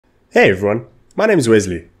Hey everyone, my name is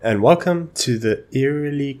WheresLee, and welcome to the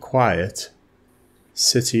eerily quiet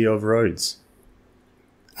city of Rhodes.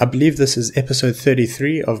 I believe this is episode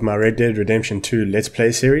 33 of my Red Dead Redemption 2 Let's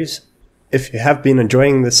Play series. If you have been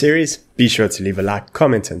enjoying the series, be sure to leave a like,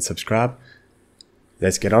 comment and subscribe.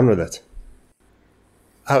 Let's get on with it.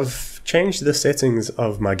 I've changed the settings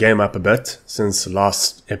of my game up a bit since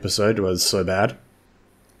last episode was so bad.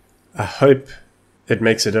 I hope it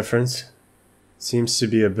makes a difference. Seems to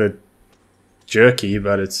be a bit jerky,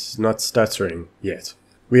 but it's not stuttering yet.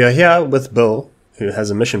 We are here with Bill, who has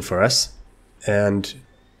a mission for us, and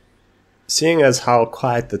seeing as how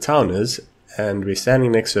quiet the town is, and we're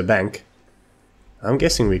standing next to a bank, I'm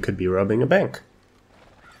guessing we could be robbing a bank.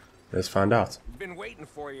 Let's find out. Been waiting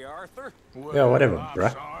for you, Arthur. Yeah, whatever,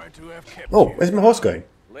 bruh. Oh, where's my horse going?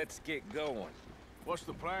 Let's get going. What's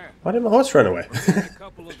the plan? Why did my horse run away? A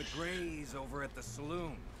couple of the Greys over at the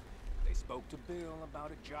saloon. They spoke to Bill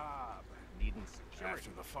about a job. Needing security. After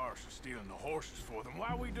the farce of stealing the horses for them, why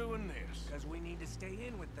are we doing this? Because we need to stay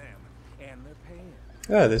in with them. And they're paying.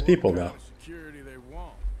 Oh, there's people What now. kind of security they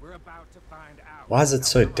want? We're about to find out. Why is it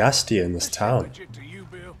so dusty in this town? Legit to you,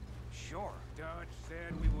 Bill? Sure. Dutch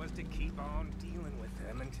said we was to keep on dealing with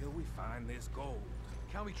them until we find this gold.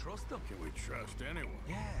 Can we trust them? Can we trust anyone?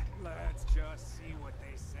 Yeah. Let's just see what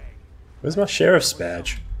they say. Where's my sheriff's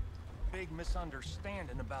badge? Big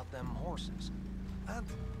misunderstanding about them horses. And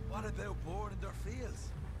what about boarding their fields?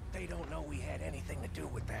 They don't know we had anything to do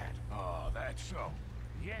with that. Oh, that's so.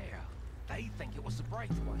 Yeah. They think it was the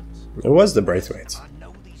Braithwaites. It was the Braithwaites. I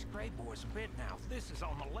know these Grey boys a bit now. This is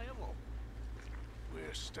on the level.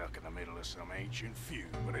 We're stuck in the middle of some ancient feud,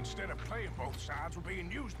 but instead of playing both sides, we're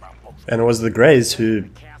being used by both. And it was the Greys who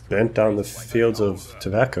burnt down the fields of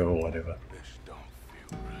tobacco or whatever. This don't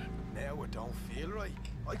feel right. Now it don't feel right.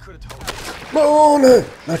 I could have told you. Oh no,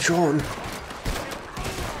 not Sean.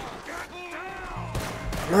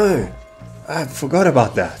 No, I forgot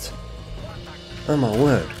about that. Oh my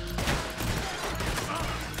word.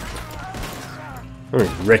 I'm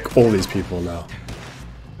gonna wreck all these people now.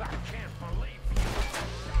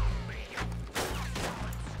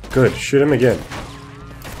 Good, shoot him again.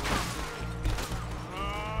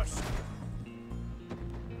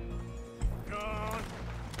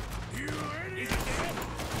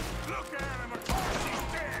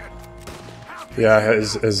 Yeah,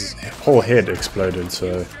 his whole head exploded,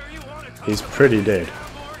 so he's pretty dead.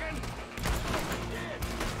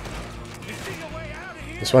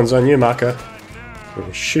 This one's on you, Marker. I'm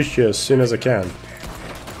gonna shoot you as soon as I can.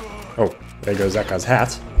 Oh, there goes that guy's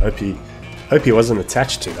hat. Hope he wasn't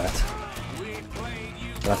attached to that.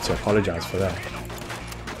 I'll have to apologize for that.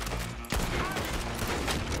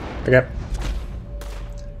 Okay.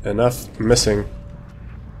 Enough missing.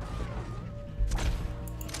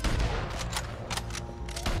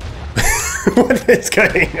 What is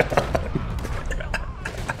going on?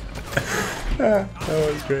 That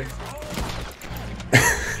was great.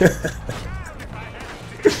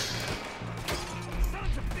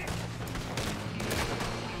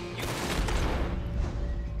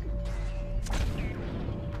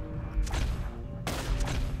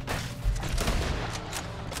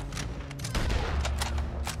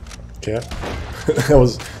 Okay. That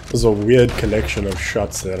was a weird collection of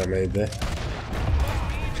shots that I made there.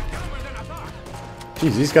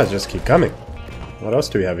 Jeez, these guys just keep coming. What else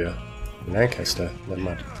do we have here? Lancaster, never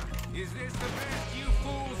mind.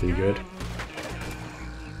 Pretty good.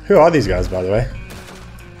 Who are these guys, by the way?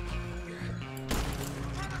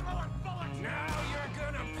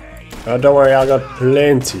 Oh, don't worry, I got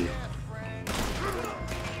plenty.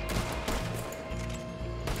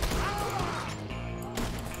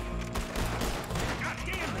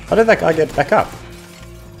 How did that guy get back up?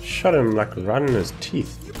 Shot him like right in his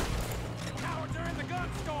teeth.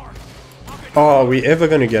 Oh, are we ever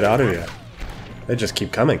gonna get out of here? They just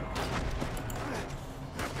keep coming.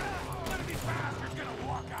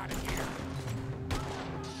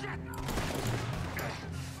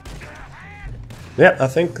 Yeah, I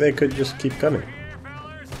think they could just keep coming.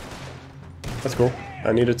 That's cool.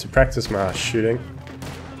 I needed to practice my shooting.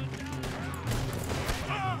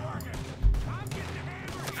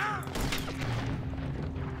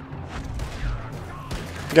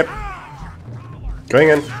 Yep. Going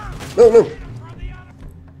in. No, no.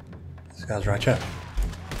 This guy's right here.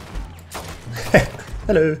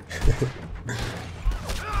 Hello.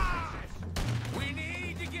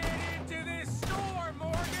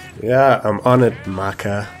 Yeah, I'm on it,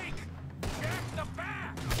 Marker.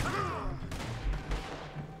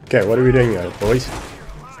 Okay, what are we doing here, boys?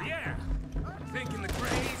 Thinking the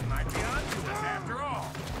Greys might be onto us after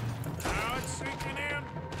all. Now it's sinking in.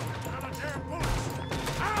 Another damn bullet.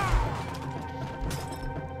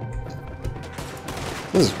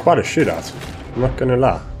 This is quite a shootout, I'm not gonna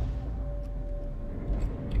lie.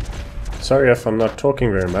 Sorry if I'm not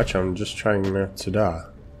talking very much, I'm just trying not to die.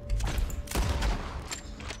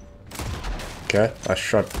 Okay, I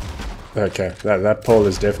shot... Okay, that pole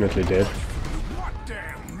is definitely dead.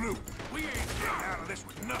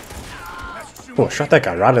 Oh, I shot that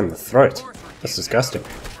guy right in the throat. That's disgusting.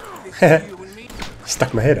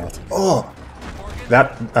 Stuck my head out. Oh!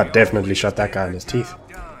 I definitely shot that guy in his teeth.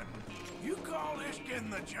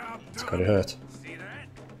 It's gotta hurt.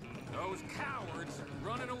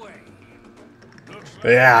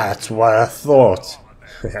 Yeah, that's what I thought.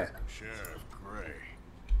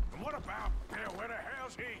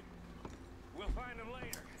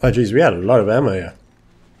 Oh jeez, we had a lot of ammo here.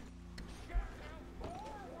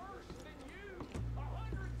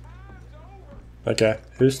 Okay,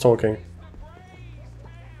 who's talking?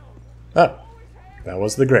 Oh, that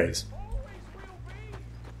was the Greys.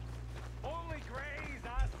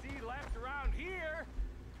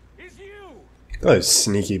 Those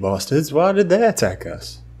sneaky bastards, why did they attack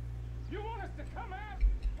us?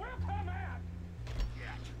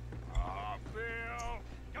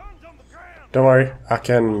 Don't worry, I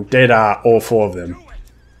can dead-eye all 4 of them.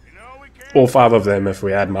 All 5 of them if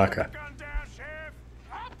we add marker.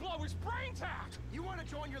 You want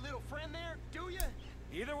to join your little friend there, do you?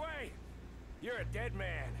 Either way, you're a dead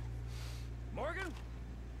man. Morgan?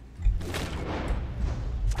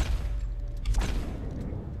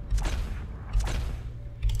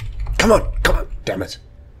 Come on, damn it.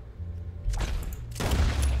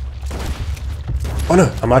 Oh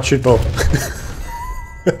no, I might shoot Bull.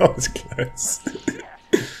 That was close.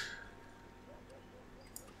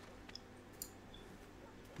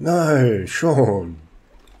 No, Sean.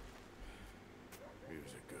 He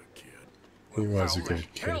was a good kid. He was a good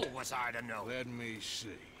Hell kid. was I to know? Let me see.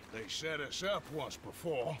 They set us up once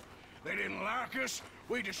before. They didn't like us.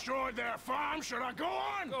 We destroyed their farm. Should I go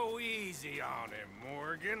on? Go easy on him,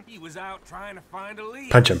 Morgan. He was out trying to find a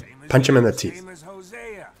lead. Punch him. Same as Punch him in the you, teeth. Same as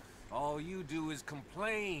Hosea. All you do is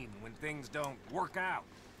complain when things don't work out.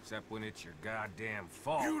 Except when it's your goddamn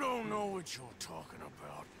fault. You don't know what you're talking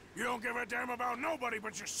about. You don't give a damn about nobody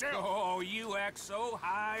but yourself. Oh, you act so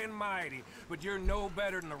high and mighty, but you're no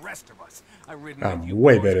better than the rest of us. I've ridden I'm with you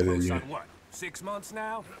way boys better than close you. on what, 6 months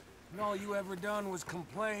now? And all you ever done was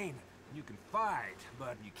complain. You can fight,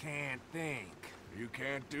 but you can't think. You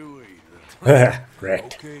can't do either.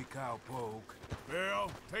 Right. Okay, cowpoke.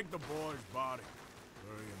 Bill, take the boy's body.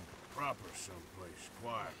 Bury him proper someplace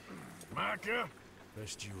quiet. Micah,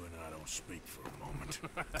 best you and I don't speak for a moment.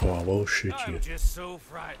 Oh, I will shoot you. I'm just so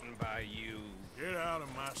frightened by you. Get out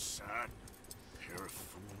of my sight, pair of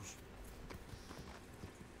fools.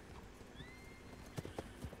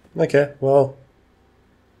 Okay, well,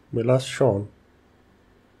 we lost Sean.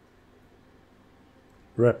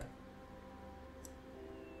 Rip.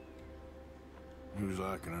 He was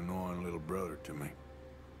like an annoying little brother to me.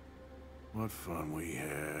 What fun we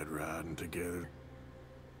had riding together.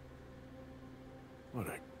 What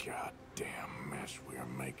a goddamn mess we are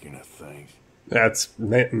making of things. That's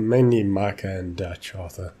mainly Micah and Dutch,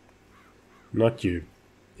 Arthur. Not you.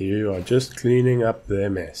 You are just cleaning up their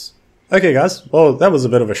mess. Okay guys, well that was a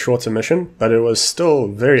bit of a shorter mission, but it was still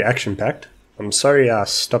very action-packed. I'm sorry I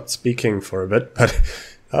stopped speaking for a bit, but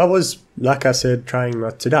I was, like I said, trying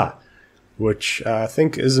not to die. Which I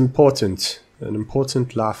think is important, an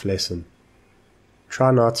important life lesson.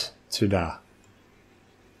 Try not to die.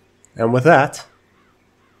 And with that,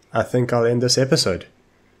 I think I'll end this episode.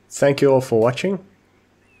 Thank you all for watching.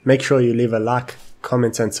 Make sure you leave a like,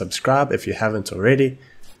 comment and subscribe if you haven't already.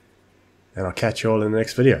 And I'll catch you all in the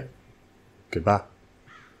next video. Goodbye.